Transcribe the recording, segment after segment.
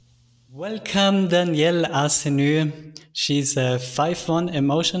Welcome, Dannielle Arceneaux. She's a 5-1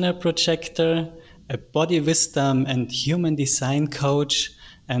 emotional projector, a body wisdom and human design coach,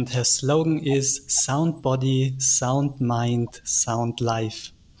 and her slogan is Sound Body, Sound Mind, Sound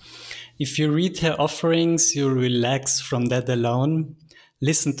Life. If you read her offerings, you relax from that alone.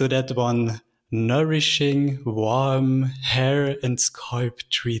 Listen to that one, nourishing, warm hair and scalp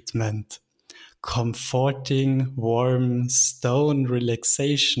treatment. Comforting, warm stone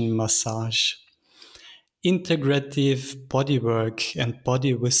relaxation massage, integrative bodywork and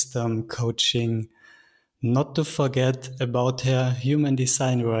body wisdom coaching, not to forget about her human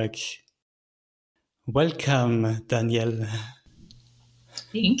design work. Welcome, Dannielle.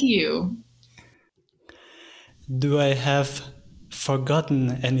 Thank you. Do I have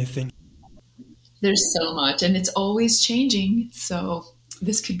forgotten anything? There's so much, and it's always changing. So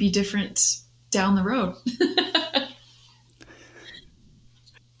this could be different down the road.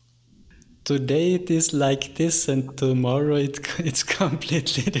 Today it is like this, and tomorrow it's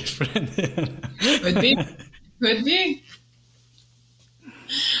completely different. Could be. Could be.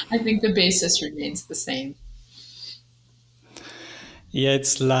 I think the basis remains the same. Yeah,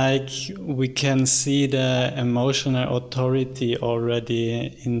 it's like we can see the emotional authority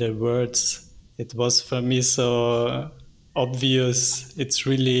already in the words. It was for me so obvious. It's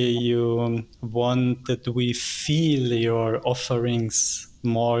really you want that we feel your offerings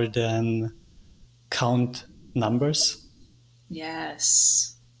more than count numbers.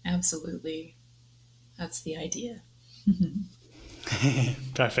 Yes, absolutely. That's the idea.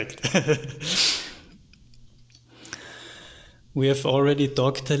 Perfect. We have already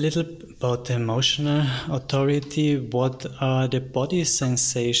talked a little about the emotional authority. What are the body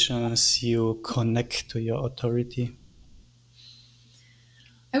sensations you connect to your authority?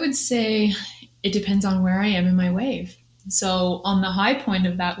 I would say it depends on where I am in my wave. So, on the high point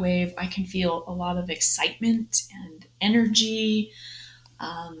of that wave, I can feel a lot of excitement and energy.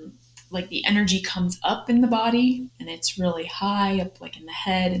 Um, like the energy comes up in the body and it's really high up, like in the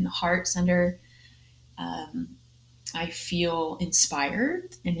head and the heart center. Um, I feel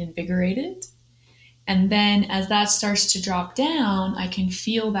inspired and invigorated. And then as that starts to drop down, I can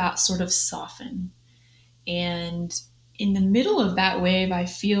feel that sort of soften. And in the middle of that wave, I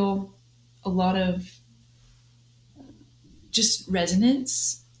feel a lot of just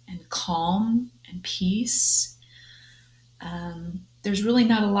resonance and calm and peace. There's really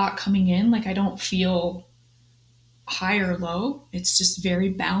not a lot coming in. Like I don't feel high or low. It's just very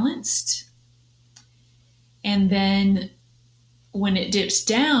balanced. And then when it dips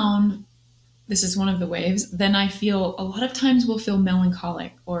down, this is one of the waves, then I feel a lot of times will feel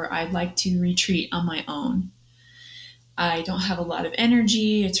melancholic or I'd like to retreat on my own. I don't have a lot of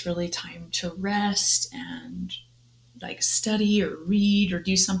energy. It's really time to rest and like study or read or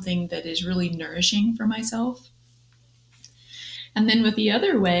do something that is really nourishing for myself. And then with the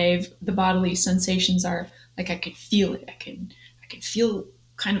other wave, the bodily sensations are like I could feel it. I can feel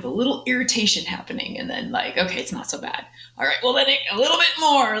kind of a little irritation happening and then like, okay, it's not so bad. All right, well then a little bit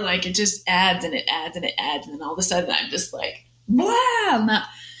more. Like it just adds and it adds and it adds. And then all of a sudden I'm just like, blah, I'm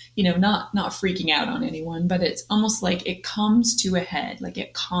not freaking out on anyone, but it's almost like it comes to a head, like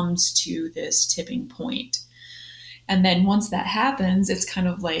it comes to this tipping point. And then once that happens, it's kind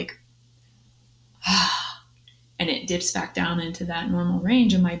of like, and it dips back down into that normal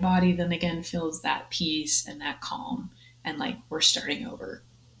range. And my body then again feels that peace and that calm. And like we're starting over.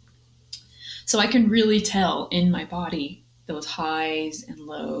 So I can really tell in my body those highs and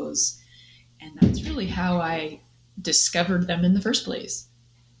lows. And that's really how I discovered them in the first place.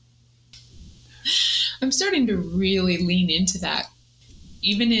 I'm starting to really lean into that.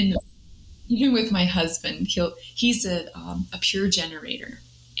 Even with my husband, he's a pure generator,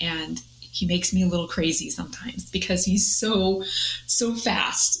 and he makes me a little crazy sometimes because he's so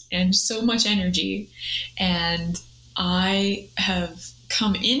fast and so much energy. And I have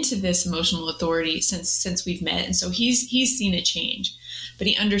come into this emotional authority since we've met, and so he's seen it change, but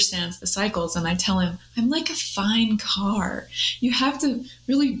he understands the cycles. And I tell him, I'm like a fine car. You have to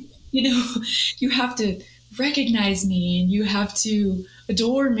really, you have to recognize me, and you have to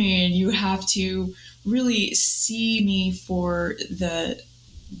adore me, and you have to really see me for the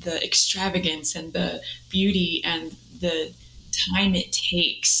extravagance and the beauty and the time it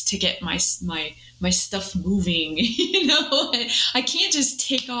takes to get my stuff moving. I can't just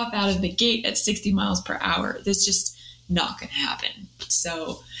take off out of the gate at 60 miles per hour. That's just not going to happen.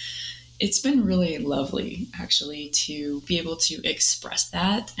 So it's been really lovely actually to be able to express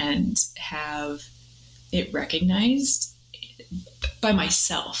that and have it recognized by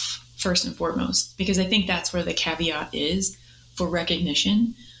myself first and foremost, because I think that's where the caveat is for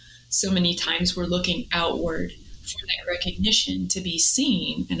recognition. so many times we're looking outward for that recognition to be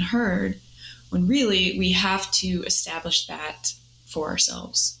seen and heard, when really we have to establish that for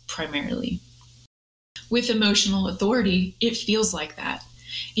ourselves primarily. With emotional authority, it feels like that.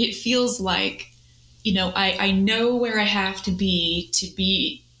 It feels like, I know where I have to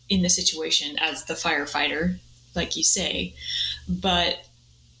be in the situation as the firefighter, like you say, but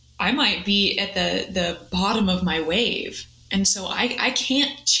I might be at the bottom of my wave. And so I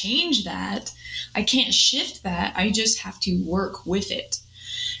can't change that. I can't shift that. I just have to work with it.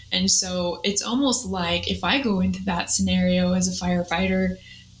 And so it's almost like if I go into that scenario as a firefighter,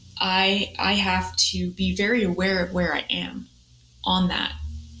 I have to be very aware of where I am on that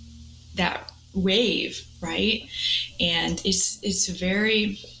wave, right? And it's a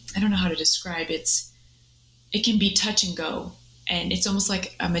very, I don't know how to describe it. It can be touch and go. And it's almost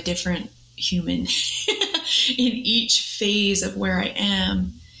like I'm a different human in each phase of where I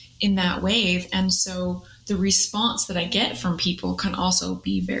am in that wave. And so the response that I get from people can also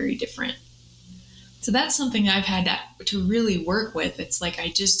be very different. So that's something I've had to really work with. It's like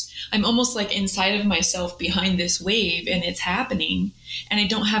I'm almost like inside of myself behind this wave, and it's happening and I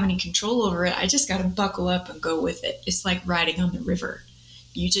don't have any control over it. I just got to buckle up and go with it. It's like riding on the river.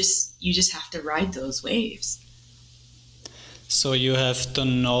 You just have to ride those waves. So you have to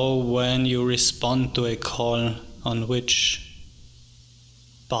know when you respond to a call on which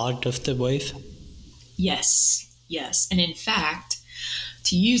part of the wave? Yes. And in fact,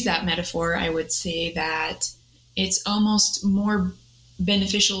 to use that metaphor, I would say that it's almost more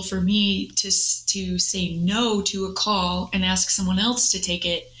beneficial for me to say no to a call and ask someone else to take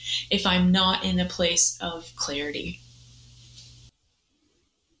it if I'm not in a place of clarity.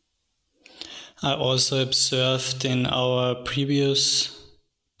 I also observed in our previous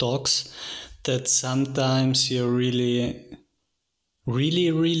talks that sometimes you're really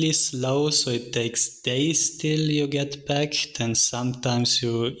slow, so it takes days till you get back. Then sometimes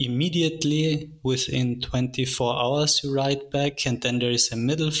you immediately, within 24 hours, you write back. And then there is a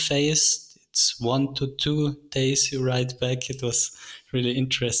middle phase. It's 1 to 2 days you write back. It was really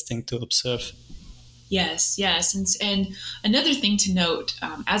interesting to observe. Yes. And another thing to note,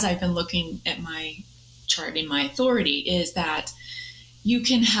 as I've been looking at my chart in my authority, is that you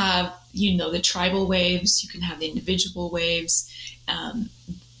can have, the tribal waves, you can have the individual waves.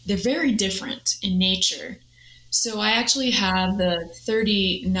 They're very different in nature. So I actually have the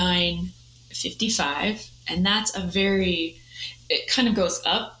 3955, and that's it kind of goes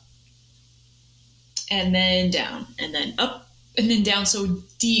up and then down and then up and then down. So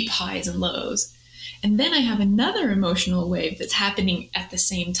deep highs and lows. And then I have another emotional wave that's happening at the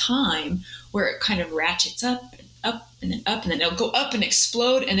same time where it kind of ratchets up and up and then up, and then it'll go up and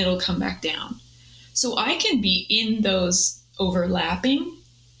explode and it'll come back down. So I can be in those overlapping.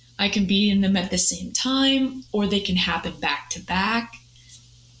 I can be in them at the same time, or they can happen back to back.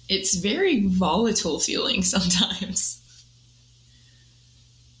 It's very volatile feeling sometimes.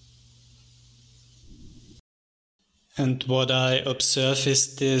 And what I observe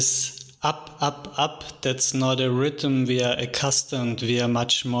is this up, up, up. That's not a rhythm we are accustomed. We are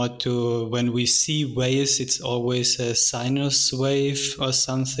much more to, when we see waves, it's always a sinus wave or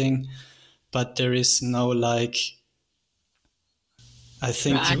something. But there is no I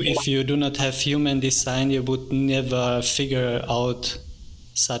think if you do not have human design, you would never figure out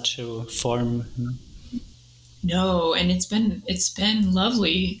such a form. No, and it's been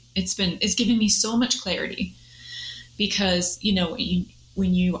lovely. It's given me so much clarity, because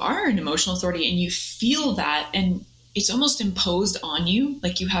when you are an emotional authority and you feel that, and it's almost imposed on you,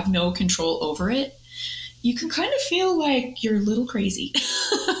 like you have no control over it, you can kind of feel like you're a little crazy.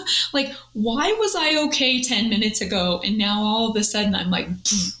 Like, why was I okay 10 minutes ago and now all of a sudden I'm like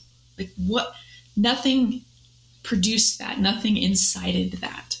what? Nothing produced that. Nothing incited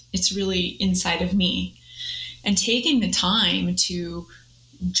that. It's really inside of me. And taking the time to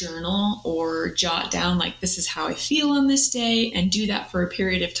journal or jot down, like, this is how I feel on this day, and do that for a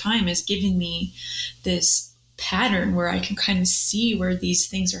period of time, has given me this pattern where I can kind of see where these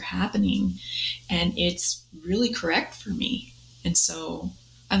things are happening, and it's really correct for me. And so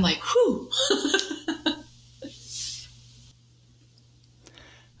I'm like, whew.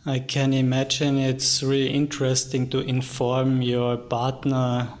 I can imagine it's really interesting to inform your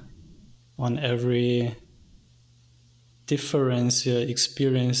partner on every difference you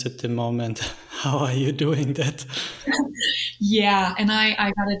experience at the moment. How are you doing that? Yeah, and I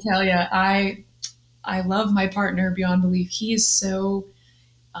gotta tell you, I love my partner beyond belief. He is so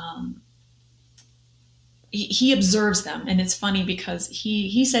he observes them. And it's funny because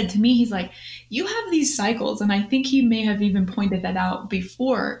he said to me, he's like, you have these cycles. And I think he may have even pointed that out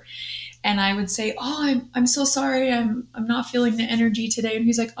before. And I would say, oh, I'm so sorry. I'm not feeling the energy today. And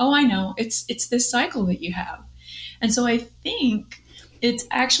he's like, oh, I know. It's this cycle that you have. And so I think it's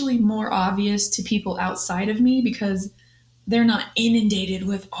actually more obvious to people outside of me because they're not inundated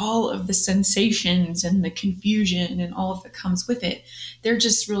with all of the sensations and the confusion and all of that comes with it. They're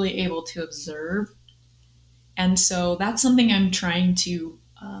just really able to observe. And so that's something I'm trying to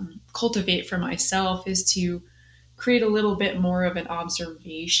cultivate for myself, is to create a little bit more of an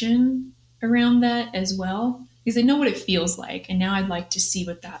observation around that as well, because I know what it feels like. And now I'd like to see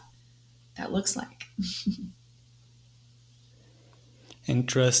what that looks like.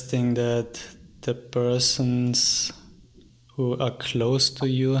 Interesting that the persons who are close to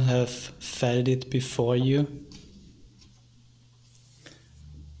you have felt it before you.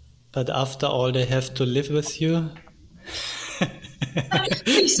 But after all, they have to live with you.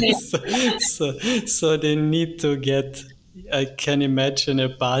 So they need to get, I can imagine a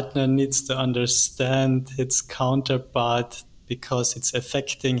partner needs to understand its counterpart because it's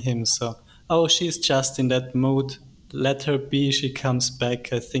affecting him. So, oh, she's just in that mood. Let her be, she comes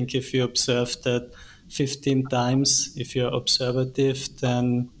back. I think if you observe that 15 times, if you're observative,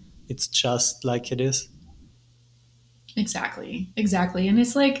 then it's just like it is. Exactly. And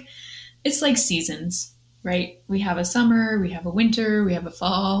it's like seasons, right? We have a summer, we have a winter, we have a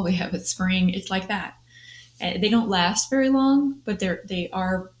fall, we have a spring. It's like that. They don't last very long, but they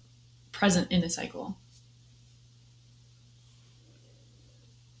are present in a cycle.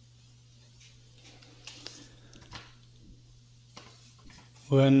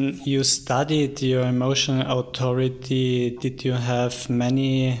 When you studied your emotional authority, did you have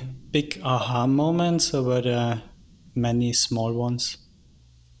many big aha moments, or were there many small ones?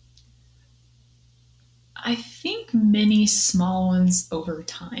 I think many small ones over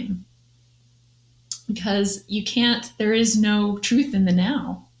time, because there is no truth in the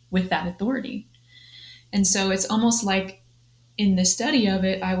now with that authority. And so it's almost like in the study of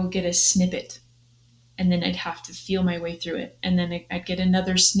it, I will get a snippet and then I'd have to feel my way through it. And then I'd get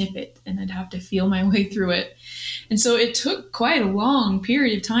another snippet and I'd have to feel my way through it. And so it took quite a long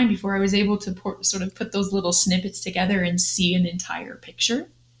period of time before I was able to sort of put those little snippets together and see an entire picture.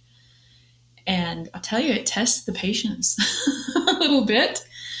 And I'll tell you, it tests the patience a little bit,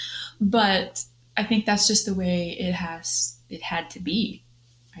 but I think that's just the way it had to be,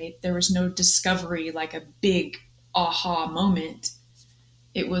 right? There was no discovery like a big aha moment.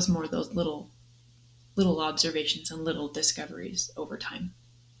 It was more those little observations and little discoveries over time.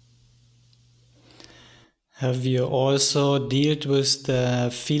 Have you also dealt with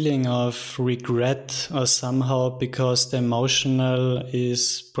the feeling of regret or somehow, because the emotional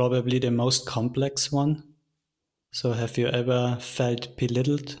is probably the most complex one? So have you ever felt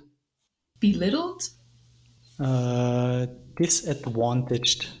belittled? Belittled?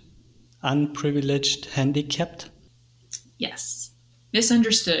 Disadvantaged, unprivileged, handicapped? Yes.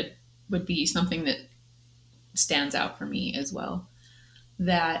 Misunderstood would be something that stands out for me as well.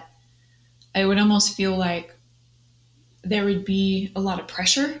 That I would almost feel like there would be a lot of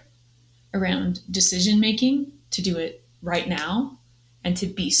pressure around decision making to do it right now and to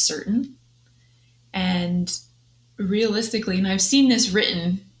be certain. And realistically, and I've seen this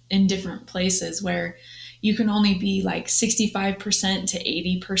written in different places, where you can only be like 65%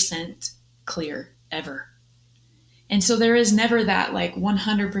 to 80% clear ever. And so there is never that like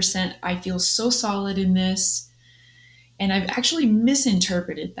 100%, I feel so solid in this. And I've actually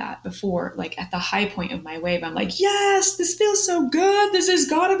misinterpreted that before, like at the high point of my wave, I'm like, yes, this feels so good. This has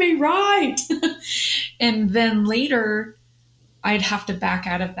got to be right. And then later I'd have to back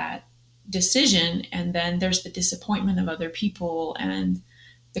out of that decision. And then there's the disappointment of other people and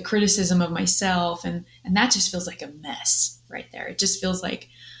the criticism of myself. And that just feels like a mess right there. It just feels like,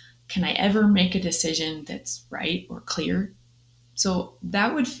 can I ever make a decision that's right or clear? So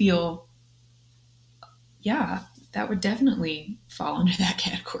that would feel, that would definitely fall under that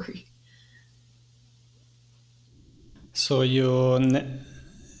category. So you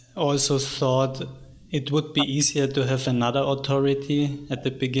also thought it would be easier to have another authority at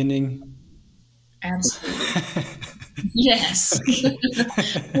the beginning? Absolutely. Yes.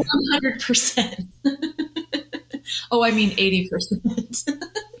 100%. Oh, I mean 80%.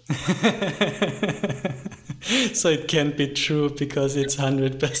 So it can't be true because it's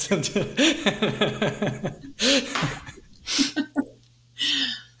 100%.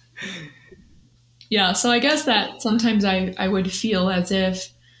 Yeah, so I guess that sometimes I would feel as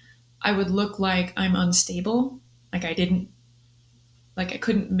if I would look like I'm unstable, like I didn't Like I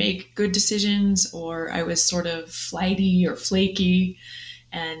couldn't make good decisions, or I was sort of flighty or flaky,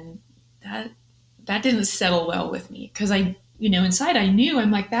 and that that didn't settle well with me because inside I knew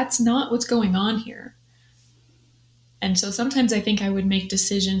I'm like that's not what's going on here. And so sometimes I think I would make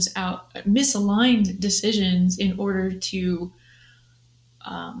misaligned decisions in order to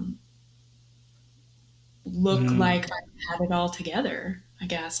um, look like I had it all together. I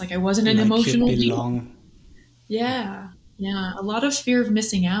guess like I wasn't an Like you emotional being. belong. Yeah. Yeah. A lot of fear of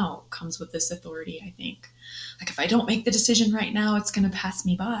missing out comes with this authority, I think. Like, if I don't make the decision right now, it's going to pass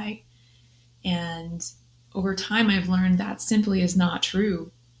me by. And over time, I've learned that simply is not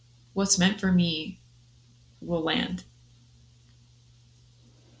true. What's meant for me will land.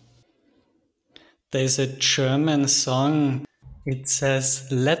 There's a German song. It says,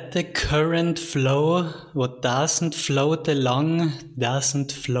 "Let the current flow. What doesn't float along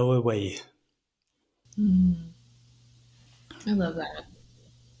doesn't flow away." Mm, I love that.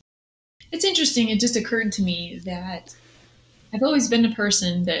 It's interesting. It just occurred to me that I've always been a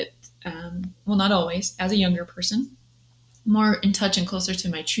person that, well, not always, as a younger person, more in touch and closer to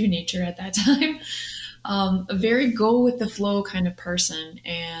my true nature at that time. A very go with the flow kind of person.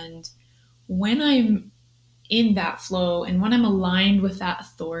 And when I'm in that flow and when I'm aligned with that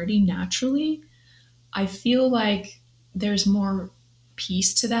authority naturally, I feel like there's more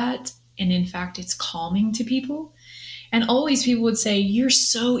peace to that. And in fact, it's calming to people. And always people would say, "You're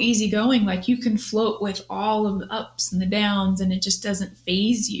so easygoing. Like you can float with all of the ups and the downs and it just doesn't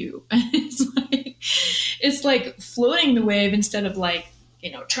phase you." It's like floating the wave instead of like,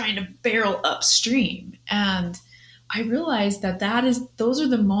 trying to barrel upstream. And I realized those are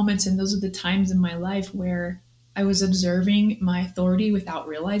the moments and those are the times in my life where I was observing my authority without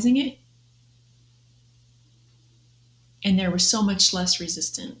realizing it. And there was so much less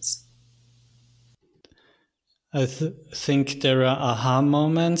resistance. I think there are aha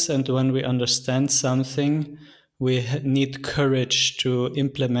moments, and when we understand something, we need courage to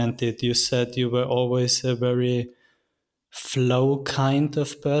implement it. You said you were always a very flow kind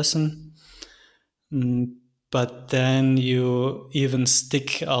of person, but then you even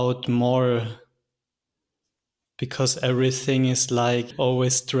stick out more because everything is like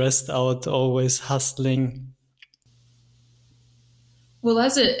always stressed out, always hustling. Well,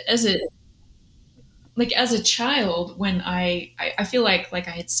 as a child, when I feel like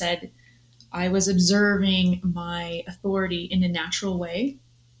I had said, I was observing my authority in a natural way,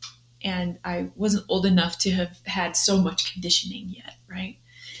 and I wasn't old enough to have had so much conditioning yet, right?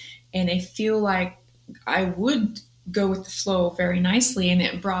 And I feel like I would go with the flow very nicely, and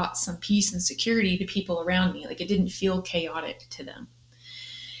it brought some peace and security to people around me. Like it didn't feel chaotic to them.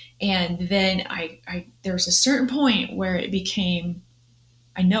 And then there was a certain point where it became,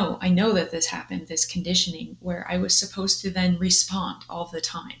 I know that this happened, this conditioning where I was supposed to then respond all the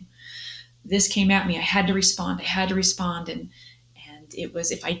time. This came at me, I had to respond, and it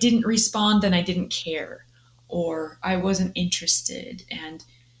was, if I didn't respond, then I didn't care, or I wasn't interested. And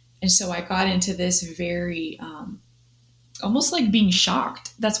so I got into this very almost like being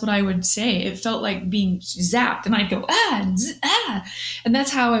shocked. That's what I would say. It felt like being zapped, and I'd go and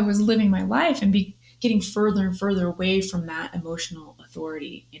that's how I was living my life and be getting further and further away from that emotional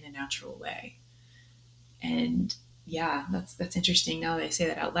authority in a natural way. And yeah, that's interesting now that I say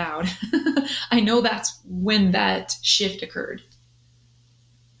that out loud. I know that's when that shift occurred.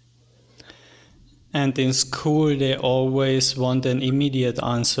 And in school, they always want an immediate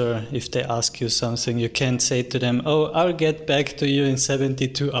answer if they ask you something. You can't say to them, "Oh, I'll get back to you in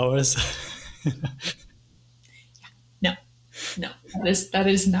 72 hours." No, no, that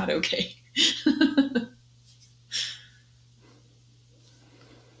is not okay.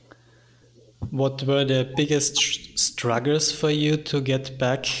 What were the biggest struggles for you to get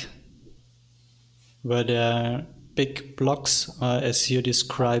back? Were there big blocks, as you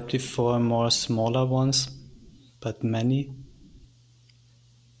described before, more smaller ones, but many?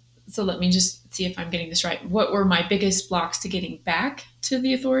 So let me just see if I'm getting this right. What were my biggest blocks to getting back to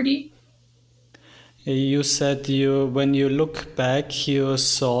the authority? You said when you look back, you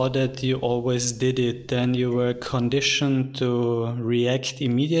saw that you always did it. Then you were conditioned to react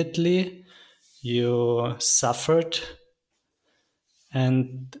immediately. You suffered.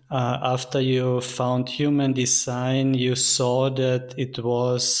 And after you found human design, you saw that it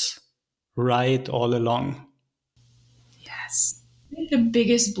was right all along. Yes. I think the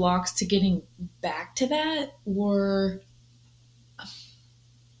biggest blocks to getting back to that were,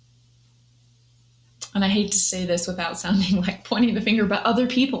 and I hate to say this without sounding like pointing the finger, but other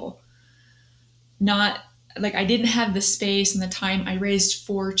people. Not like I didn't have the space and the time. I raised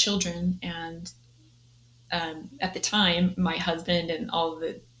 4 children, and at the time, my husband and all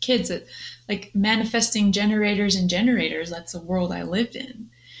the kids, that like manifesting generators and generators, that's the world I lived in.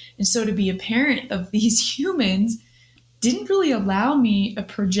 And so to be a parent of these humans didn't really allow me a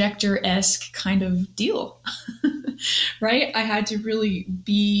projector-esque kind of deal, right? I had to really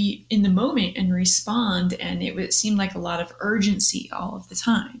be in the moment and respond, and it seemed like a lot of urgency all of the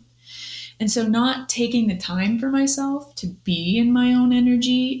time. And so not taking the time for myself to be in my own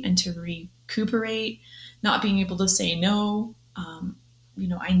energy and to recuperate, not being able to say no,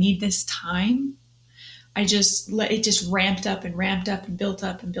 I need this time. It just ramped up and ramped up and built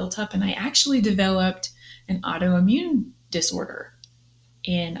up and built up. And I actually developed an autoimmune disorder.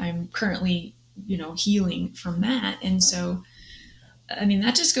 And I'm currently, healing from that. And so, I mean,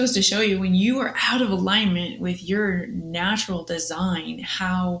 that just goes to show you, when you are out of alignment with your natural design,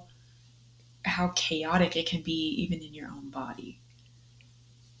 how chaotic it can be even in your own body.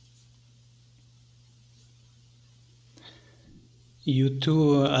 You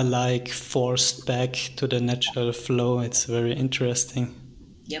two are like forced back to the natural flow. It's very interesting.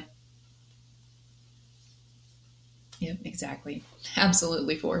 Yep. Yep, exactly.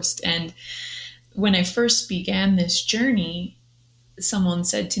 Absolutely forced. And when I first began this journey, someone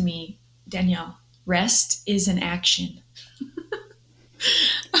said to me, Dannielle, rest is an action.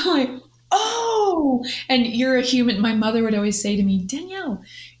 I'm like, oh, and you're a human. My mother would always say to me, Dannielle,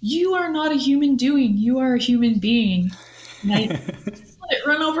 you are not a human doing, you are a human being. And I just let it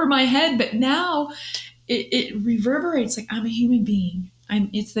run over my head, but now it reverberates like I'm a human being.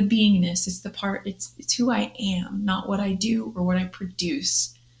 It's the beingness, it's the part, it's who I am, not what I do or what I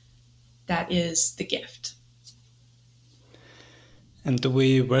produce. That is the gift. And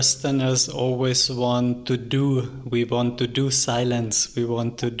we Westerners always want to do. We want to do silence. We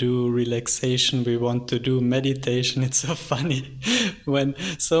want to do relaxation. We want to do meditation. It's so funny when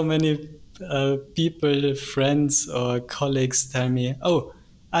so many people, friends or colleagues tell me, oh,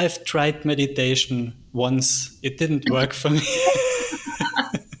 I've tried meditation once. It didn't work for me.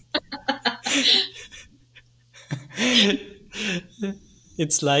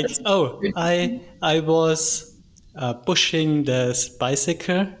 It's like, oh, I was pushing the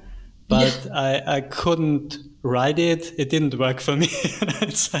bicycle, but I couldn't ride it. It didn't work for me.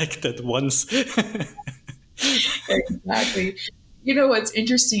 It's like that once. Exactly. You know, what's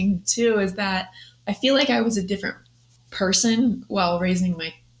interesting too is that I feel like I was a different person while raising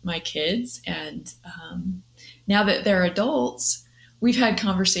my kids. And now that they're adults, we've had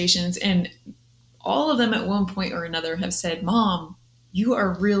conversations, and all of them at one point or another have said, Mom, you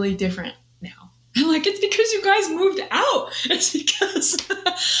are really different now. I'm like, it's because you guys moved out. It's because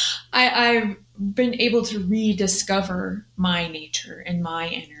I've been able to rediscover my nature and my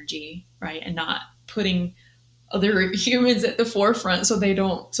energy, right? And not putting other humans at the forefront so they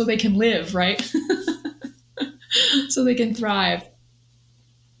can live, right? So they can thrive.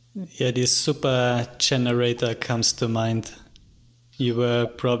 Yeah, this super generator comes to mind. You were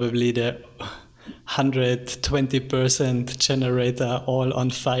probably the 120% generator, all on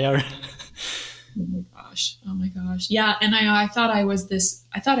fire. Oh my gosh. Yeah. And I thought I was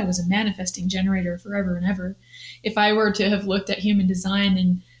a manifesting generator forever and ever. If I were to have looked at human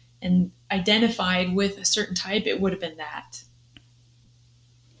design and identified with a certain type, it would have been that.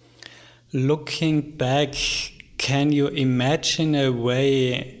 Looking back, can you imagine a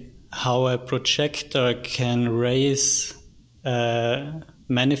way how a projector can raise a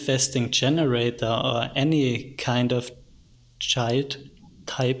manifesting generator or any kind of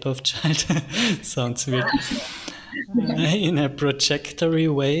type of child? Sounds weird. In a projectory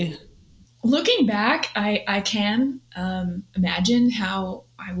way? Looking back, I can imagine how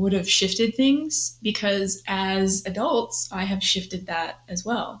I would have shifted things, because as adults, I have shifted that as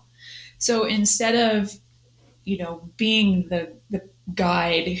well. So instead of, being the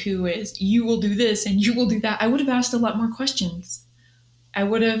guide who is, you will do this and you will do that, I would have asked a lot more questions. I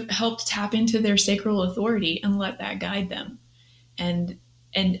would have helped tap into their sacral authority and let that guide them. And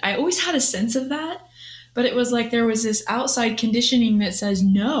I always had a sense of that, but it was like there was this outside conditioning that says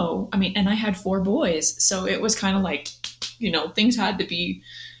no. I mean, and I had 4 boys, so it was kind of like, things had to be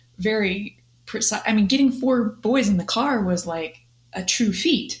very precise. I mean, getting 4 boys in the car was like a true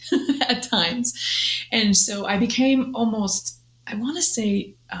feat at times. And so I became almost, I want to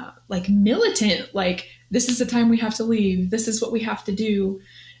say, like militant, like, this is the time we have to leave. This is what we have to do.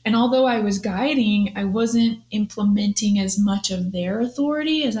 And although I was guiding, I wasn't implementing as much of their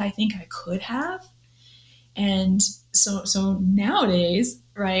authority as I think I could have. And so nowadays,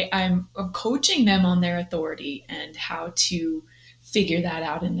 right, I'm coaching them on their authority and how to figure that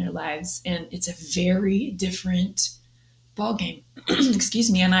out in their lives. And it's a very different ballgame. Excuse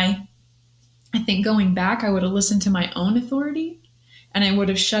me. And I think going back, I would have listened to my own authority and I would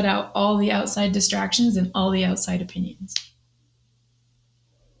have shut out all the outside distractions and all the outside opinions.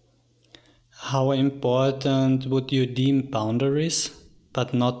 How important would you deem boundaries,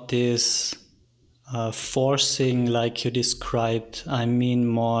 but not this forcing like you described? I mean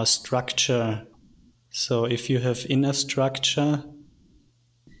more structure. So if you have inner structure,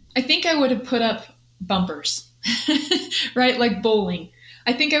 I think I would have put up bumpers, right? Like bowling.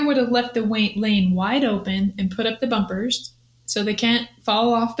 I think I would have left the lane wide open and put up the bumpers so they can't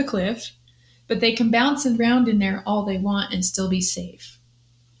fall off the cliff, but they can bounce around in there all they want and still be safe.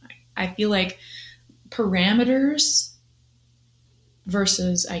 I feel like parameters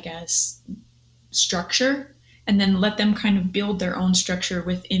versus, I guess, structure, and then let them kind of build their own structure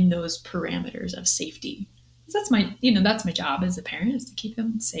within those parameters of safety. That's my job as a parent, is to keep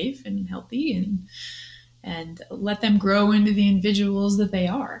them safe and healthy and let them grow into the individuals that they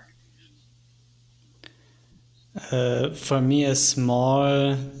are. For me, a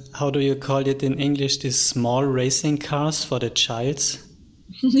small, how do you call it in English, these small racing cars for the childs?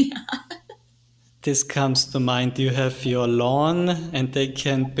 Yeah. This comes to mind. You have your lawn and they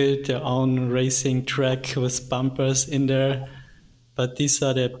can build their own racing track with bumpers in there. But these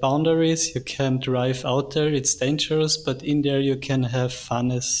are the boundaries. You can drive out there. It's dangerous, but in there you can have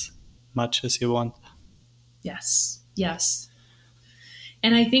fun as much as you want. Yes. Yes.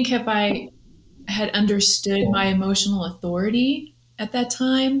 And I think if I had understood my emotional authority at that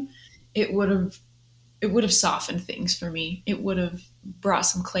time, it would have softened things for me. It would have brought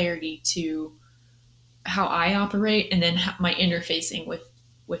some clarity to how I operate and then my interfacing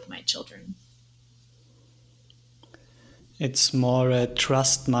with my children. It's more a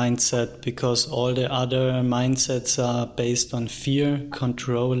trust mindset because all the other mindsets are based on fear.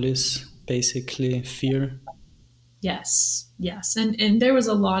 Control is basically fear. Yes, yes. And there was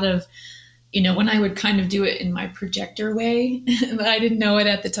a lot of, when I would kind of do it in my projector way, but I didn't know it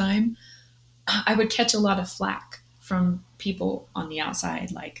at the time, I would catch a lot of flack from people on the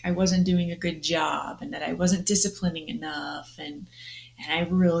outside, like I wasn't doing a good job and that I wasn't disciplining enough. And I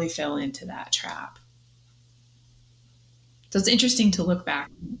really fell into that trap. So it's interesting to look back.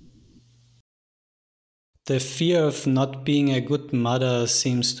 The fear of not being a good mother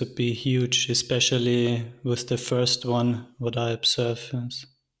seems to be huge, especially with the first one, what I observe.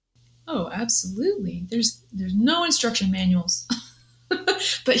 Oh, absolutely. There's no instruction manuals.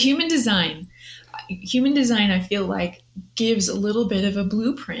 But human design, I feel like gives a little bit of a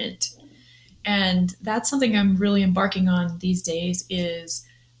blueprint. And that's something I'm really embarking on these days is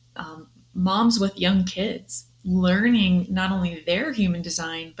moms with young kids learning not only their human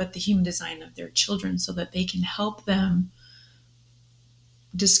design, but the human design of their children so that they can help them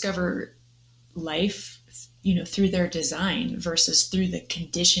discover life, through their design versus through the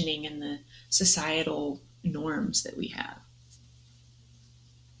conditioning and the societal norms that we have.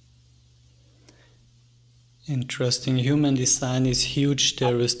 Interesting. Human design is huge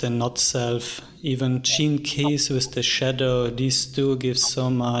there with the not self. Even gene keys with the shadow, these two give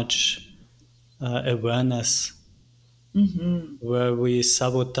so much awareness, where we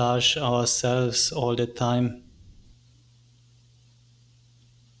sabotage ourselves all the time.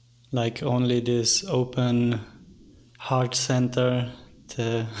 Like only this open heart center,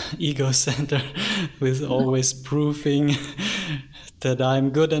 the ego center, with always proving that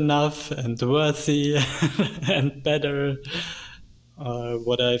I'm good enough and worthy and better.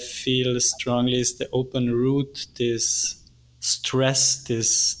 What I feel strongly is the open root, this stress,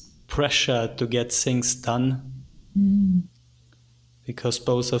 this pressure to get things done. Because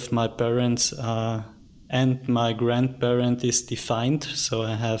both of my parents and my grandparent is defined, so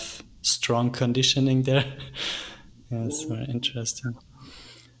I have strong conditioning there. It's very interesting.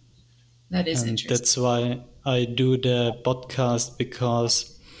 That is interesting. That's why I do the podcast,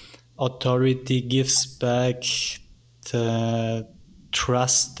 because authority gives back the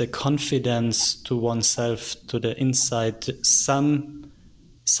trust, the confidence to oneself, to the inside.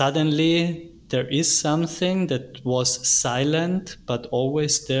 Suddenly there is something that was silent but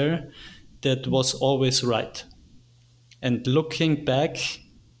always there, that was always right. And looking back,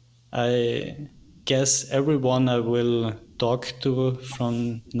 I guess everyone I will talk to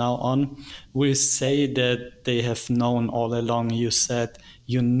from now on will say that they have known all along. You said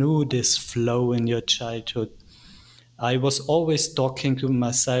you knew this flow in your childhood. I was always talking to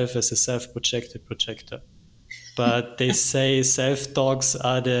myself as a self-projected projector. But they say self-talks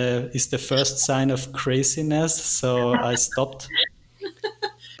is the first sign of craziness, so I stopped.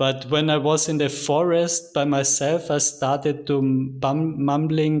 But when I was in the forest by myself, I started to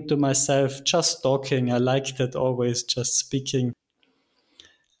mumbling to myself, just talking. I liked it always, just speaking.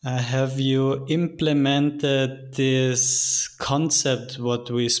 Have you implemented this concept,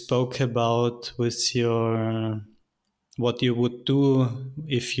 what we spoke about with your, what you would do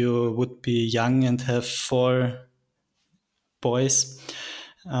if you would be young and have 4 boys,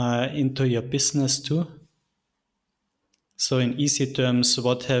 into your business too? So in easy terms,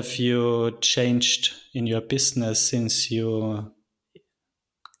 what have you changed in your business since you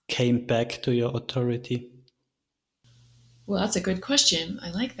came back to your authority? Well, that's a good question. I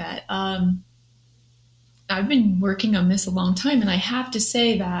like that. I've been working on this a long time, and I have to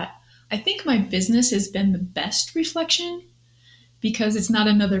say that I think my business has been the best reflection because it's not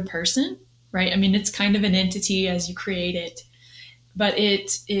another person, right? I mean, it's kind of an entity as you create it, but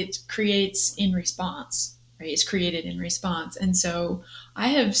it creates in response, right? It's created in response, and so I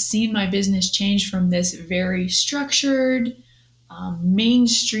have seen my business change from this very structured,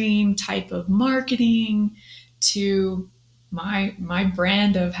 mainstream type of marketing to my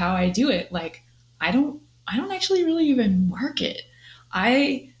brand of how I do it. Like I don't actually really even market.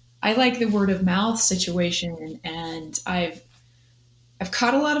 I like the word of mouth situation, and I've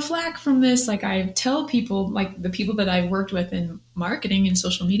caught a lot of flack from this. Like I tell people, like the people that I've worked with in marketing and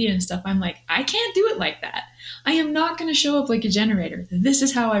social media and stuff, I'm like, I can't do it like that. I am not going to show up like a generator. This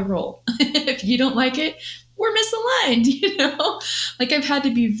is how I roll. If you don't like it, we're misaligned, you know? Like I've had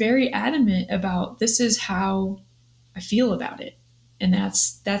to be very adamant about this is how I feel about it. And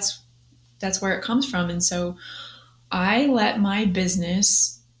that's where it comes from. And so I let my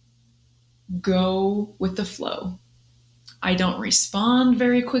business go with the flow. I don't respond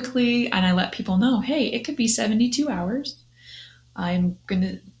very quickly, and I let people know, hey, it could be 72 hours. I'm going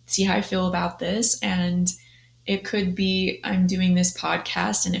to see how I feel about this. And it could be I'm doing this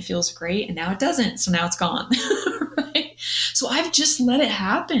podcast and it feels great, and now it doesn't. So now it's gone. Right? So I've just let it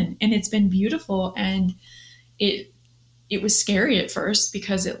happen, and it's been beautiful. And it was scary at first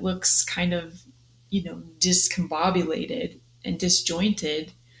because it looks kind of, discombobulated and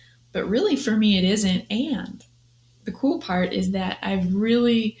disjointed. But really, for me, it isn't. And the cool part is that I've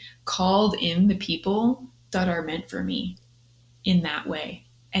really called in the people that are meant for me in that way.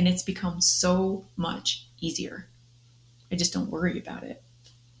 And it's become so much easier. I just don't worry about it.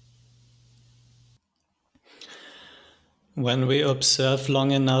 When we observe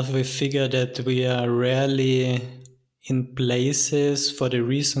long enough, we figure that we are rarely in places for the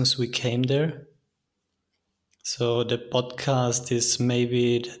reasons we came there. So the podcast is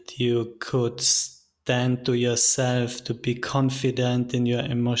maybe that you could stand to yourself, to be confident in your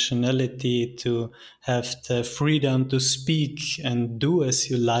emotionality, to have the freedom to speak and do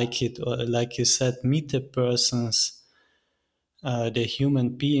as you like it, or like you said, meet the persons, the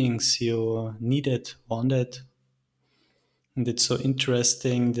human beings you needed, wanted. And it's so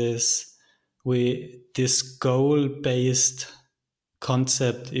interesting this goal-based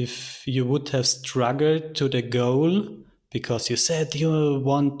concept. If you would have struggled to the goal because you said you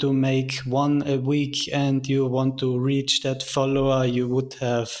want to make 1 a week and you want to reach that follower, you would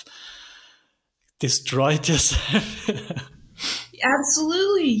have destroyed yourself.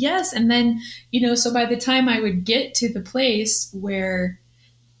 Absolutely. Yes. And then, so by the time I would get to the place where,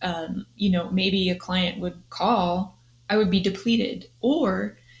 maybe a client would call, I would be depleted.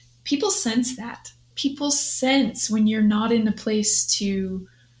 Or people sense that. People sense when you're not in a place to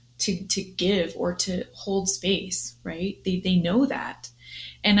give or to hold space, right? They know that.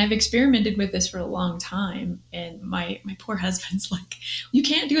 And I've experimented with this for a long time. And my poor husband's like, you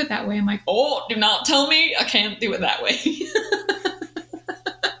can't do it that way. I'm like, oh, do not tell me I can't do it that way.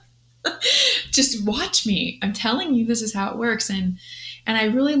 Just watch me. I'm telling you, this is how it works. And I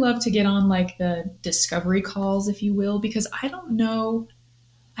really love to get on like the discovery calls, if you will, because I don't know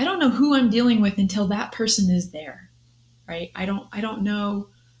who I'm dealing with until that person is there, right? I don't know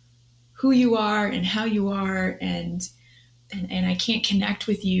who you are and how you are, and I can't connect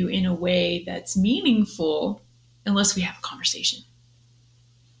with you in a way that's meaningful unless we have a conversation.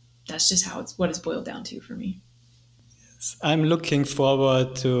 That's just what it's boiled down to for me. I'm looking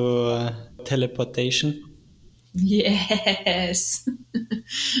forward to teleportation. Yes.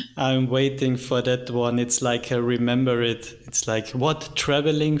 I'm waiting for that one. It's like I remember it. It's like, what,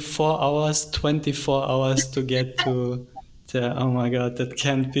 traveling 4 hours, 24 hours to get to the, oh my God, that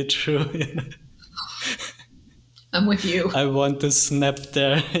can't be true. I'm with you. I want to snap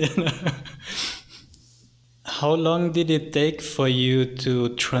there. How long did it take for you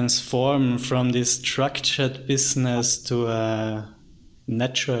to transform from this structured business to a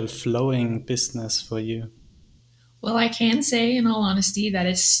natural flowing business for you? Well, I can say, in all honesty, that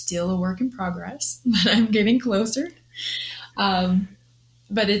it's still a work in progress, but I'm getting closer. Um,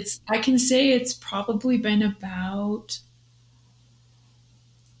 but I can say it's probably been about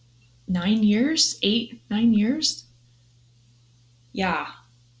 9 years, 8, 9 years. Yeah.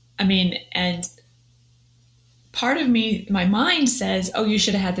 I mean, and part of me, my mind says, oh, you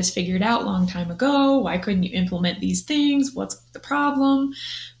should have had this figured out a long time ago. Why couldn't you implement these things? What's the problem?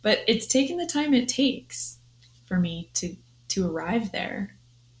 But it's taken the time it takes for me to arrive there.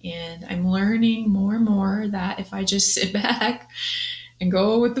 And I'm learning more and more that if I just sit back and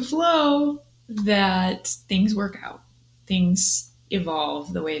go with the flow, that things work out. Things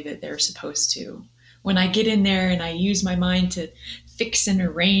evolve the way that they're supposed to. When I get in there and I use my mind to fix and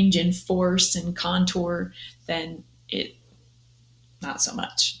arrange and force and contour, then it not so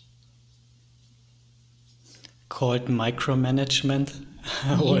much. Called micromanagement.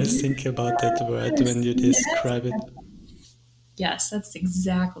 I always Yes. think about that word when you describe it. Yes, that's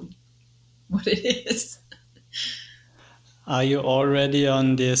exactly what it is. Are you already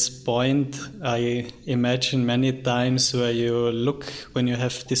on this point? I imagine many times where you look, when you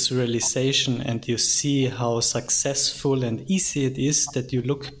have this realization and you see how successful and easy it is, that you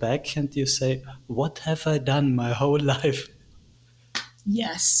look back and you say, what have I done my whole life?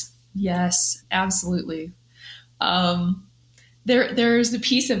 Yes, absolutely. Um, there's the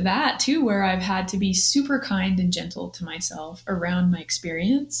piece of that too where I've had to be super kind and gentle to myself around my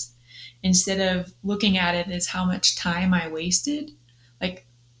experience instead of looking at it as how much time I wasted. Like,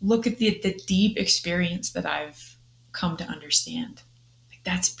 look at the deep experience that I've come to understand. Like,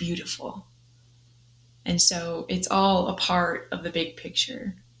 that's beautiful. And so it's all a part of the big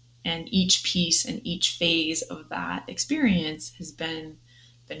picture. And each piece and each phase of that experience has been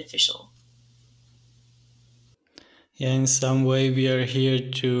beneficial. Yeah, in some way we are here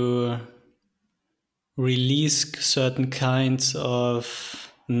to release certain kinds of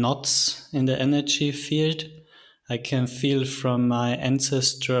knots in the energy field. I can feel from my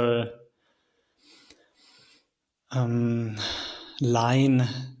ancestral line.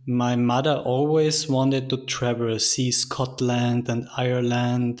 My mother always wanted to travel, see Scotland and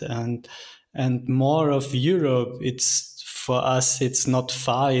Ireland and more of Europe. It's for us, it's not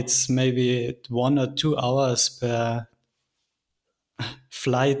far. It's maybe 1 or 2 hours per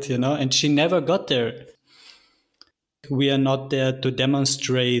flight, and she never got there. We are not there to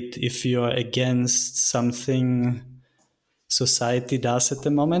demonstrate if you're against something society does at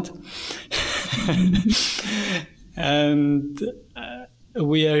the moment. And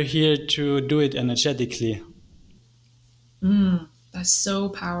we are here to do it energetically. That's so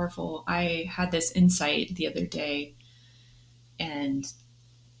powerful. I had this insight the other day, and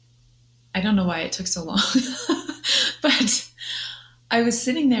I don't know why it took so long, but I was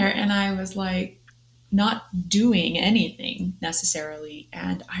sitting there and I was like, not doing anything necessarily.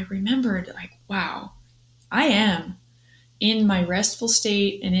 And I remembered, like, wow, I am in my restful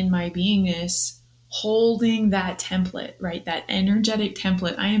state and in my beingness holding that template, right? That energetic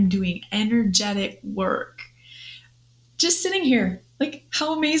template. I am doing energetic work. Just sitting here. Like,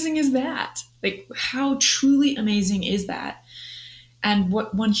 how amazing is that? Like, how truly amazing is that? And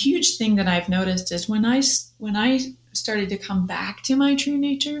what one huge thing that I've noticed is when I started to come back to my true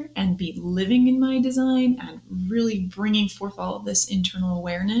nature and be living in my design and really bringing forth all of this internal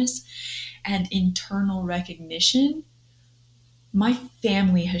awareness and internal recognition, my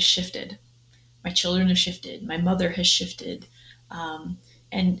family has shifted. My children have shifted. My mother has shifted.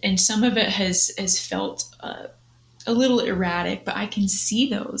 And some of it has felt a little erratic, but I can see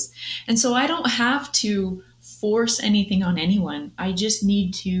those. And so I don't have to force anything on anyone. I just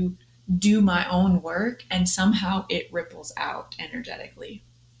need to do my own work, and somehow it ripples out energetically.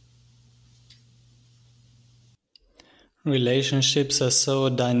 Relationships are so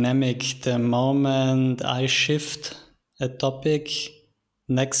dynamic. The moment I shift a topic,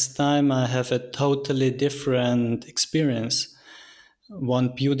 next time I have a totally different experience.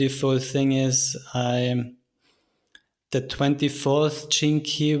 One beautiful thing is the 24th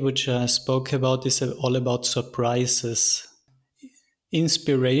Jinki, which I spoke about, is all about surprises.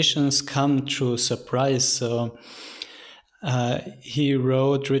 Inspirations come through surprise. So he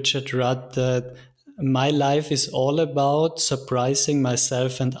wrote, Richard Rudd, that my life is all about surprising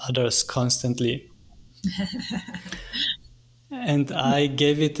myself and others constantly. And I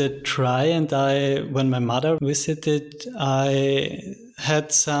gave it a try, and when my mother visited, I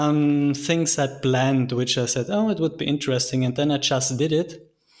had some things I planned, which I said, oh, it would be interesting. And then I just did it.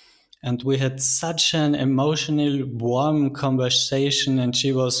 And we had such an emotional, warm conversation, and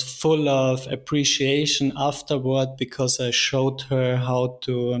she was full of appreciation afterward because I showed her how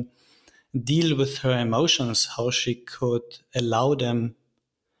to deal with her emotions, how she could allow them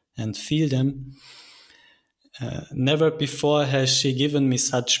and feel them. Never before has she given me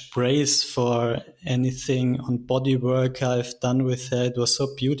such praise for anything on body work I've done with her. It was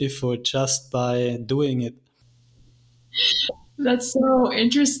so beautiful just by doing it. That's so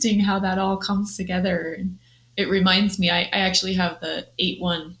interesting how that all comes together. It reminds me, I actually have the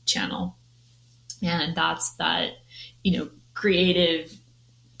 8-1 channel, and that's that, creative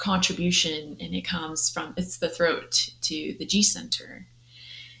contribution, and it comes from, it's the throat to the G center.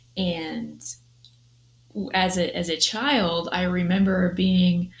 And as a child, I remember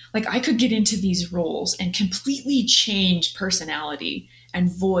being like, I could get into these roles and completely change personality and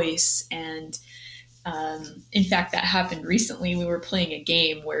voice. And in fact, that happened recently. We were playing a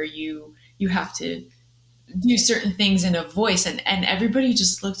game where you have to do certain things in a voice, and everybody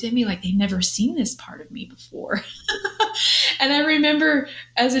just looked at me like they'd never seen this part of me before. And I remember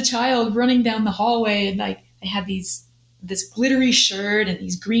as a child running down the hallway, and like I had this glittery shirt and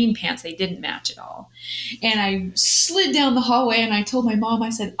these green pants. They didn't match at all. And I slid down the hallway and I told my mom, I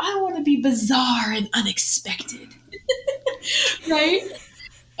said, I want to be bizarre and unexpected. Right?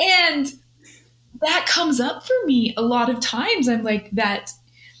 And that comes up for me a lot of times. I'm like that,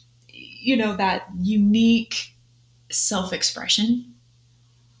 that unique self-expression,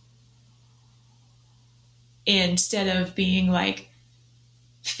 instead of being like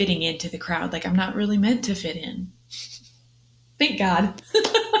fitting into the crowd. Like I'm not really meant to fit in. Thank God.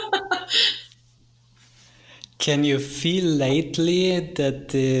 Can you feel lately that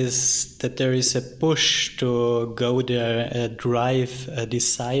there is a push to go there, a drive, a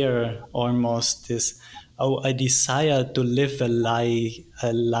desire, almost this? Oh, I desire to live a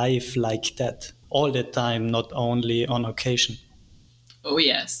life like that all the time, not only on occasion. Oh,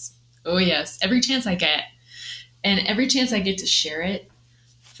 yes. Oh, yes. Every chance I get. And every chance I get to share it.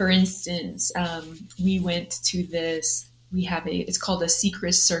 For instance, we went to it's called a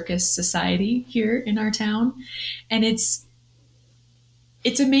Secret Circus Society here in our town. And it's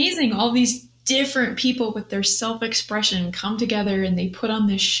amazing. All these different people with their self-expression come together and they put on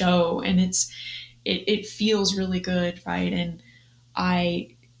this show, and it feels really good, right? And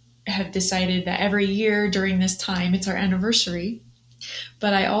I have decided that every year during this time, it's our anniversary,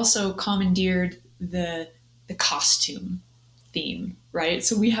 but I also commandeered the costume theme, right?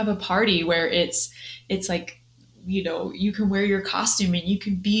 So we have a party where it's like, you can wear your costume and you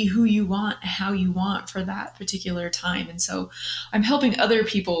can be who you want, how you want for that particular time. And so I'm helping other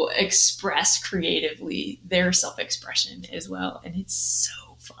people express creatively their self-expression as well. And it's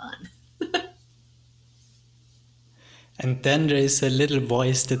so fun. And then there is a little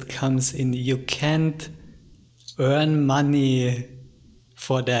voice that comes in. You can't earn money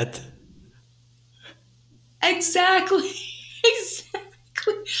for that. Exactly.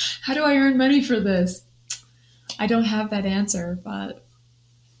 Exactly. How do I earn money for this? I don't have that answer, but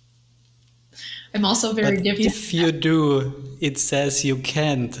I'm also very gifted. If you do, it says you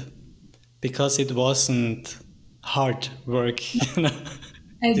can't, because it wasn't hard work.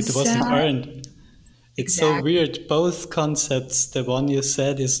 It wasn't earned. It's so weird. Both concepts, the one you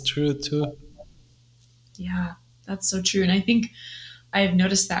said is true too. Yeah, that's so true. And I think I've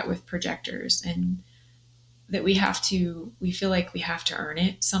noticed that with projectors, and that we feel like we have to earn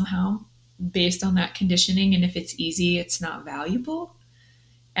it somehow based on that conditioning. And if it's easy, it's not valuable.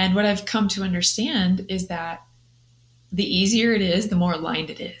 And what I've come to understand is that the easier it is, the more aligned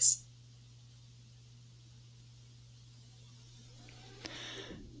it is.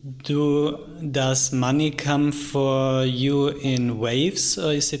 Does money come for you in waves,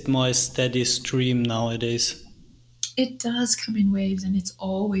 or is it more a steady stream nowadays? It does come in waves, and it's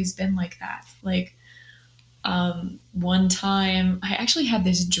always been like that. Like one time, I actually had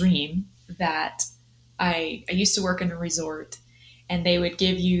this dream that I used to work in a resort, and they would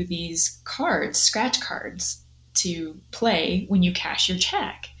give you these cards, scratch cards, to play when you cash your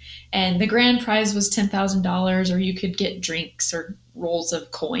check. And the grand prize was $10,000, or you could get drinks or rolls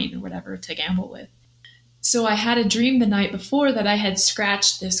of coin or whatever to gamble with. So I had a dream the night before that I had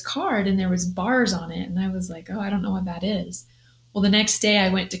scratched this card and there was bars on it. And I was like, oh, I don't know what that is. Well, the next day I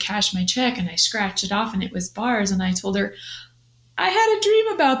went to cash my check and I scratched it off and it was bars. And I told her, I had a dream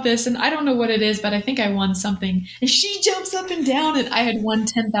about this and I don't know what it is, but I think I won something. And she jumps up and down and I had won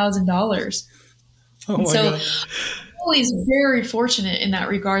 $10,000. Oh my God. I'm always very fortunate in that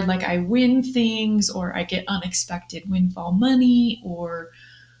regard. Like I win things, or I get unexpected windfall money, or,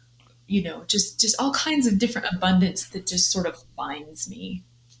 just all kinds of different abundance that just sort of finds me.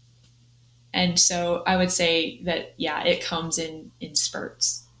 And so I would say that, yeah, it comes in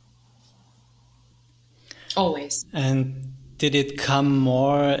spurts. Always. And did it come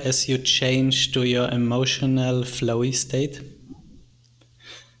more as you changed to your emotional flowy state?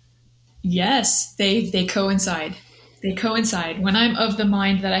 Yes, they coincide. They coincide. When I'm of the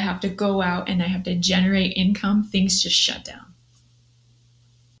mind that I have to go out and I have to generate income, things just shut down.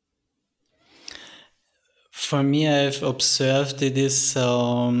 For me, I've observed it is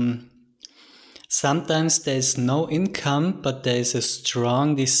sometimes there's no income, but there is a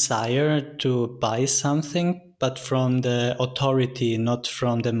strong desire to buy something, but from the authority, not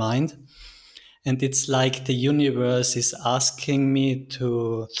from the mind. And it's like the universe is asking me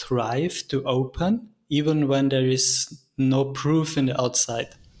to thrive, to open, even when there is no proof in the outside.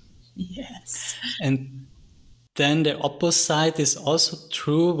 Yes. And then the opposite is also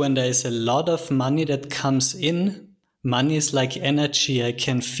true when there is a lot of money that comes in. Money is like energy. I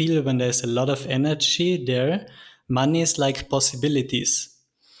can feel when there's a lot of energy there. Money is like possibilities.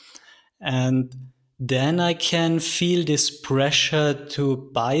 And then I can feel this pressure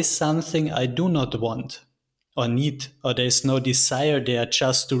to buy something I do not want or need, or there's no desire there,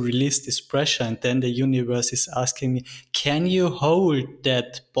 just to release this pressure. And then the universe is asking me, can you hold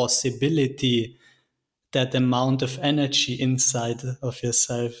that possibility, that amount of energy inside of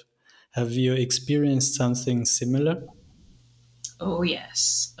yourself? Have you experienced something similar? Oh,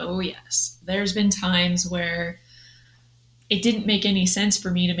 yes. Oh, yes. There's been times where it didn't make any sense for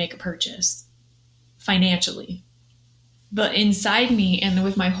me to make a purchase financially. But inside me and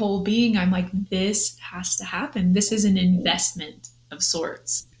with my whole being, I'm like, this has to happen. This is an investment of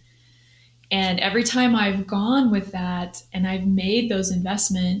sorts. And every time I've gone with that and I've made those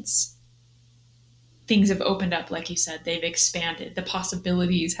investments, things have opened up. Like you said, they've expanded. The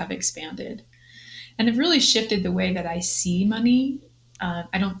possibilities have expanded. And it really shifted the way that I see money.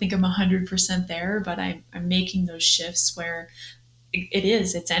 I don't think I'm 100% there, but I'm making those shifts where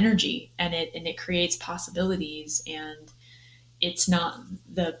it's energy, and it creates possibilities, and it's not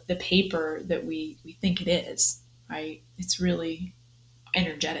the paper that we think it is, right? It's really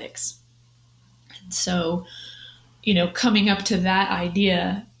energetics. And so, coming up to that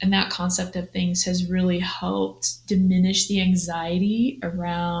idea and that concept of things has really helped diminish the anxiety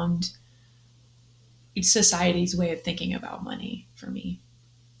around society's way of thinking about money for me.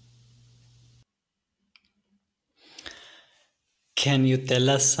 Can you tell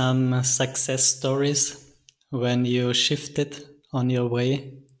us some success stories when you shifted on your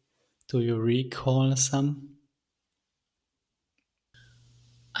way? Do you recall some?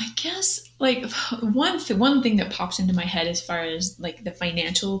 I guess like one thing that pops into my head as far as like the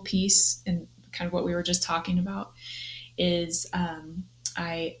financial piece and kind of what we were just talking about is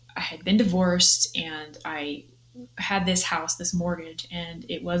I had been divorced, and I had this house, this mortgage, and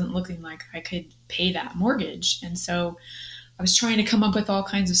it wasn't looking like I could pay that mortgage. And so I was trying to come up with all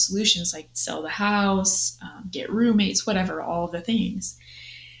kinds of solutions, like sell the house, get roommates, whatever, all of the things.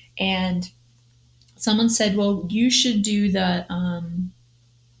 And someone said, well, you should do the,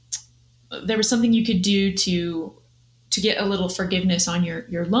 there was something you could do to get a little forgiveness on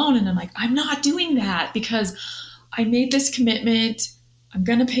your loan. And I'm like, I'm not doing that because I made this commitment. I'm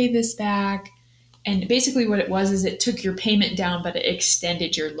going to pay this back. And basically what it was is it took your payment down, but it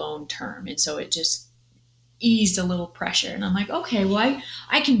extended your loan term. And so it just eased a little pressure. And I'm like, okay, well,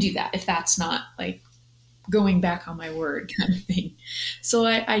 I can do that if that's not like going back on my word kind of thing. So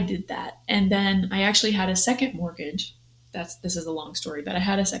I did that. And then I actually had a second mortgage. This is a long story, but I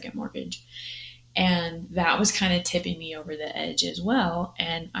had a second mortgage. And that was kind of tipping me over the edge as well.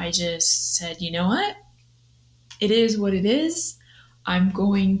 And I just said, you know what? It is what it is. I'm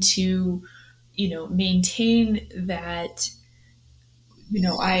going to, maintain that,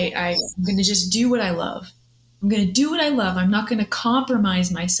 I'm going to just do what I love. I'm going to do what I love. I'm not going to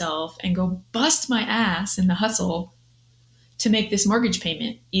compromise myself and go bust my ass in the hustle to make this mortgage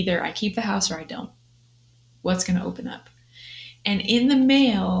payment. Either I keep the house or I don't. What's going to open up? And in the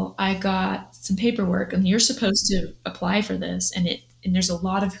mail, I got some paperwork, and you're supposed to apply for this. And there's a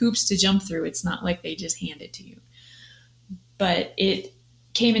lot of hoops to jump through. It's not like they just hand it to you. But it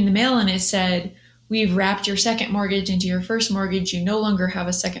came in the mail, and it said, we've wrapped your second mortgage into your first mortgage. You no longer have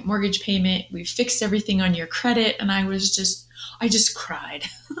a second mortgage payment. We've fixed everything on your credit. And I just cried.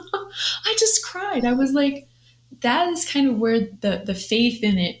 I just cried. I was like, that is kind of where the faith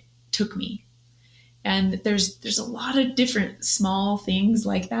in it took me. And there's a lot of different small things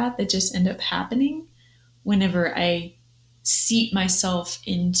like that just end up happening whenever I seat myself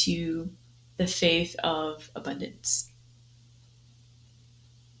into the faith of abundance.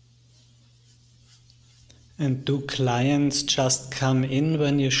 And do clients just come in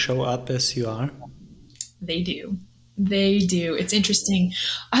when you show up as you are? They do. They do. It's interesting.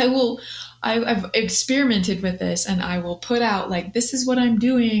 I've experimented with this, and I will put out like, this is what I'm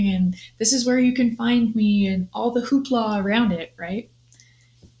doing, and this is where you can find me, and all the hoopla around it, right?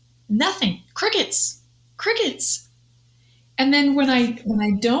 Nothing. Crickets. Crickets. And then when I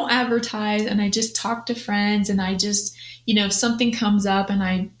don't advertise and I just talk to friends and I just, if something comes up and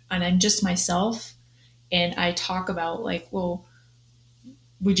I'm just myself and I talk about like, well,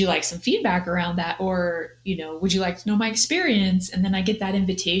 would you like some feedback around that? Or, would you like to know my experience? And then I get that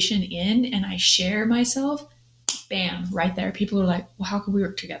invitation in and I share myself, bam, right there. People are like, well, how can we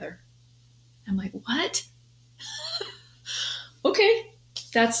work together? I'm like, what? Okay.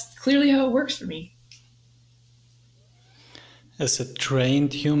 That's clearly how it works for me. As a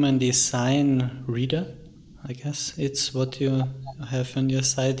trained human design reader, I guess it's what you have on your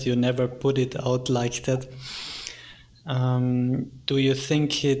side. You never put it out like that. Do you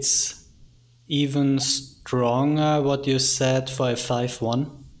think it's even stronger what you said for a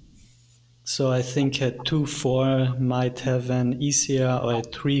 5-1? So I think a 2-4 might have an easier, or a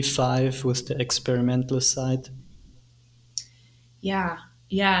 3-5 with the experimental side. Yeah.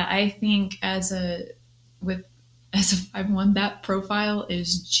 Yeah. I think with, as a 5-1, that profile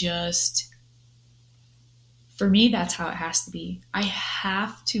is just, for me, that's how it has to be. I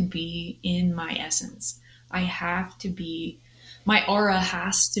have to be in my essence. I have to be, my aura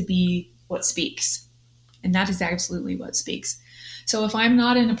has to be what speaks. And that is absolutely what speaks. So if I'm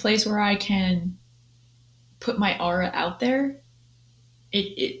not in a place where I can put my aura out there,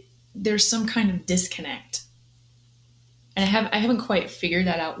 it there's some kind of disconnect. And I haven't quite figured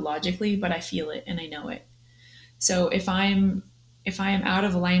that out logically, but I feel it and I know it. So if I am out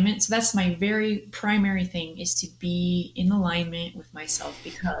of alignment, so that's my very primary thing, is to be in alignment with myself,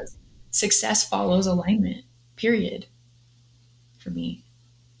 because success follows alignment, period, for me.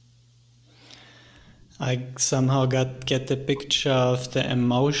 I somehow get the picture of the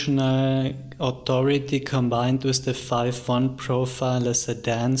emotional authority combined with the 5-1 profile as a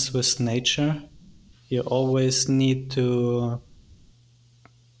dance with nature. You always need to,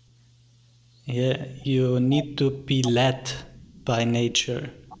 you need to be led by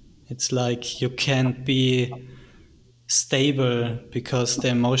nature. It's like you can't be stable because the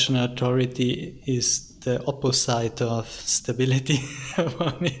emotional authority is the opposite of stability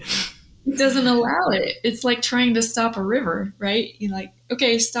for me. It doesn't allow it. It's like trying to stop a river, right? You're like,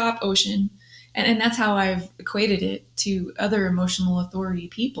 okay, stop, ocean. And that's how I've equated it to other emotional authority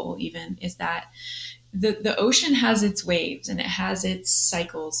people, even, is that the ocean has its waves and it has its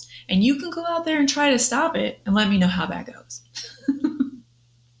cycles. And you can go out there and try to stop it and let me know how that goes.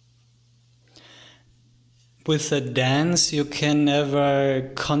 With a dance, you can never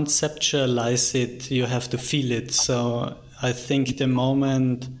conceptualize it, you have to feel it. So I think the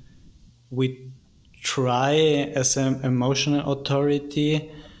moment we try as an emotional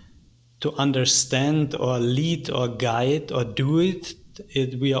authority to understand or lead or guide or do it,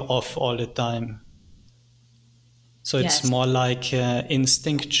 we are off all the time. So it's Yes. more like an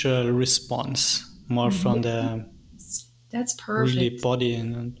instinctual response, more from the That's really perfect. body.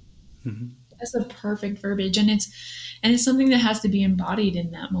 And That's a perfect verbiage. And it's something that has to be embodied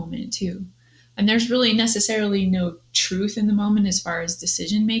in that moment too. And there's really necessarily no truth in the moment as far as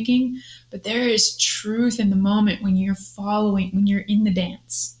decision making, but there is truth in the moment when you're following, when you're in the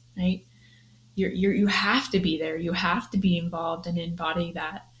dance, right? You have to be there. You have to be involved and embody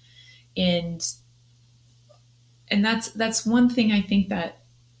that. And that's one thing I think that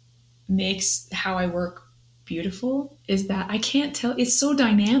makes how I work beautiful, is that I can't tell, it's so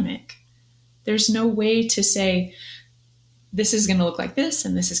dynamic. There's no way to say this is going to look like this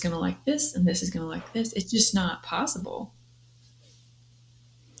and this is going to like this and this is going to like this. It's just not possible.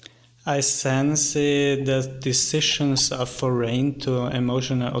 I sense that decisions are foreign to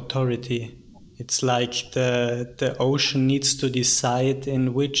emotional authority. It's like the ocean needs to decide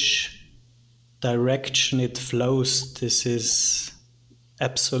in which direction it flows. This is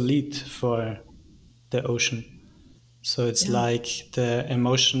obsolete for the ocean. So it's Yeah. like the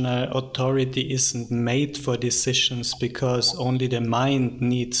emotional authority isn't made for decisions because only the mind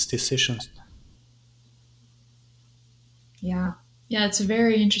needs decisions. Yeah. Yeah. It's a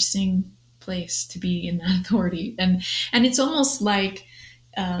very interesting place to be in that authority. And it's almost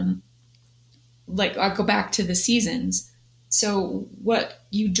um, like I'll go back to the seasons. So what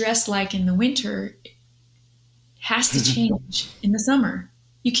you dress like in the winter has to change in the summer.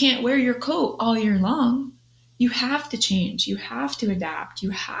 You can't wear your coat all year long. You have to change. You have to adapt.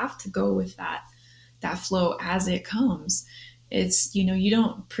 You have to go with that flow as it comes. It's, you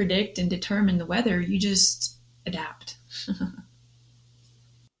don't predict and determine the weather. You just adapt.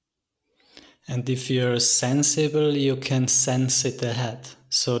 And if you're sensible, you can sense it ahead.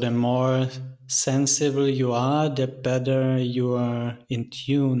 So the more sensible you are, the better you are in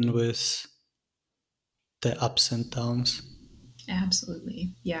tune with the ups and downs.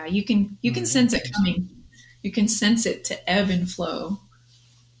 Absolutely. Yeah, you can sense it coming. You can sense it to ebb and flow.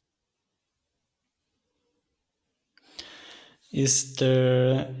 Is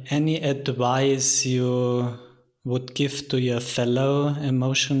there any advice you would give to your fellow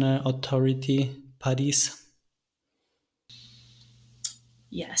emotional authority buddies?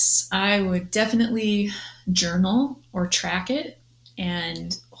 Yes, I would definitely journal or track it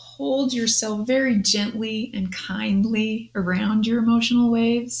and hold yourself very gently and kindly around your emotional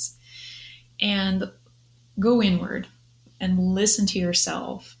waves and go inward and listen to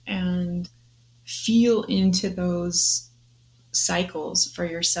yourself and feel into those cycles for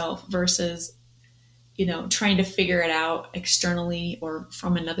yourself versus trying to figure it out externally or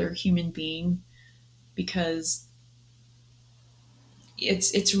from another human being, because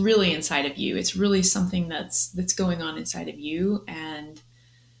it's really inside of you. It's really something that's going on inside of you, and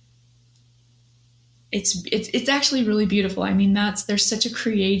it's actually really beautiful. I mean, that's there's such a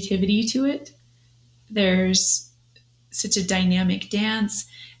creativity to it. There's such a dynamic dance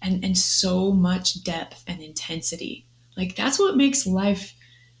and so much depth and intensity. Like that's what makes life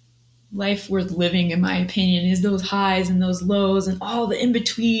worth living, in my opinion, is those highs and those lows and all the in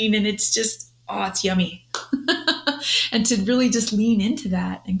between. And it's just, oh, it's yummy. And to really just lean into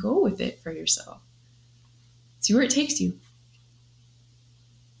that and go with it for yourself. See where it takes you.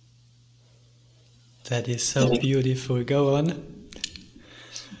 That is so beautiful. Go on.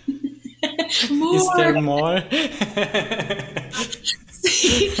 More. Is there more? and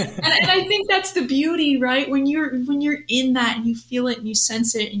I think that's the beauty, right? When you're in that and you feel it and you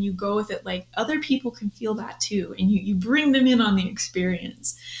sense it and you go with it, like other people can feel that too, and you bring them in on the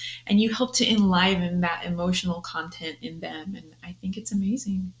experience, and you help to enliven that emotional content in them, and I think it's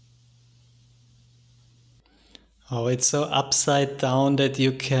amazing. Oh, it's so upside down that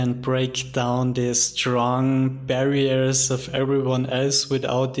you can break down the strong barriers of everyone else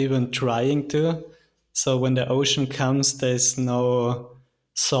without even trying to. So when the ocean comes, there's no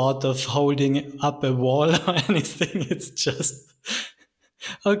sort of holding up a wall or anything. It's just,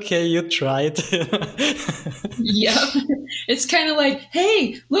 okay, you tried. Yep. It's kind of like,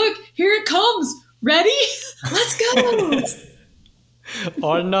 hey, look, here it comes. Ready? Let's go.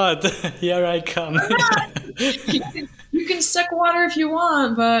 Or not. Here I come. You can suck water if you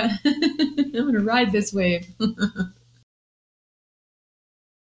want, but I'm going to ride this wave.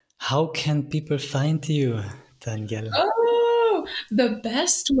 How can people find you, Dannielle? Oh, the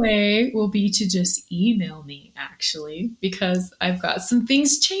best way will be to just email me, actually, because I've got some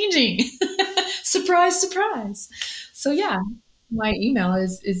things changing. Surprise, surprise. So, yeah, my email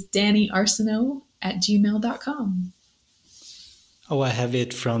is dannyarceneaux@gmail.com. Oh, I have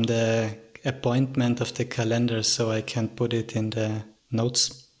it from the appointment of the calendar, so I can put it in the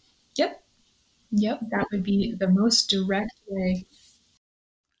notes. Yep. Yep. That would be the most direct way.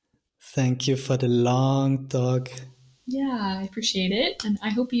 Thank you for the long talk. Yeah, I appreciate it. And I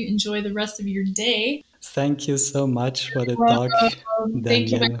hope you enjoy the rest of your day. Thank you so much for the talk, Welcome.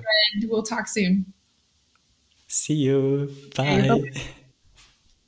 Thank you, my Dannielle. friend. We'll talk soon. See you. Okay, bye. Bye.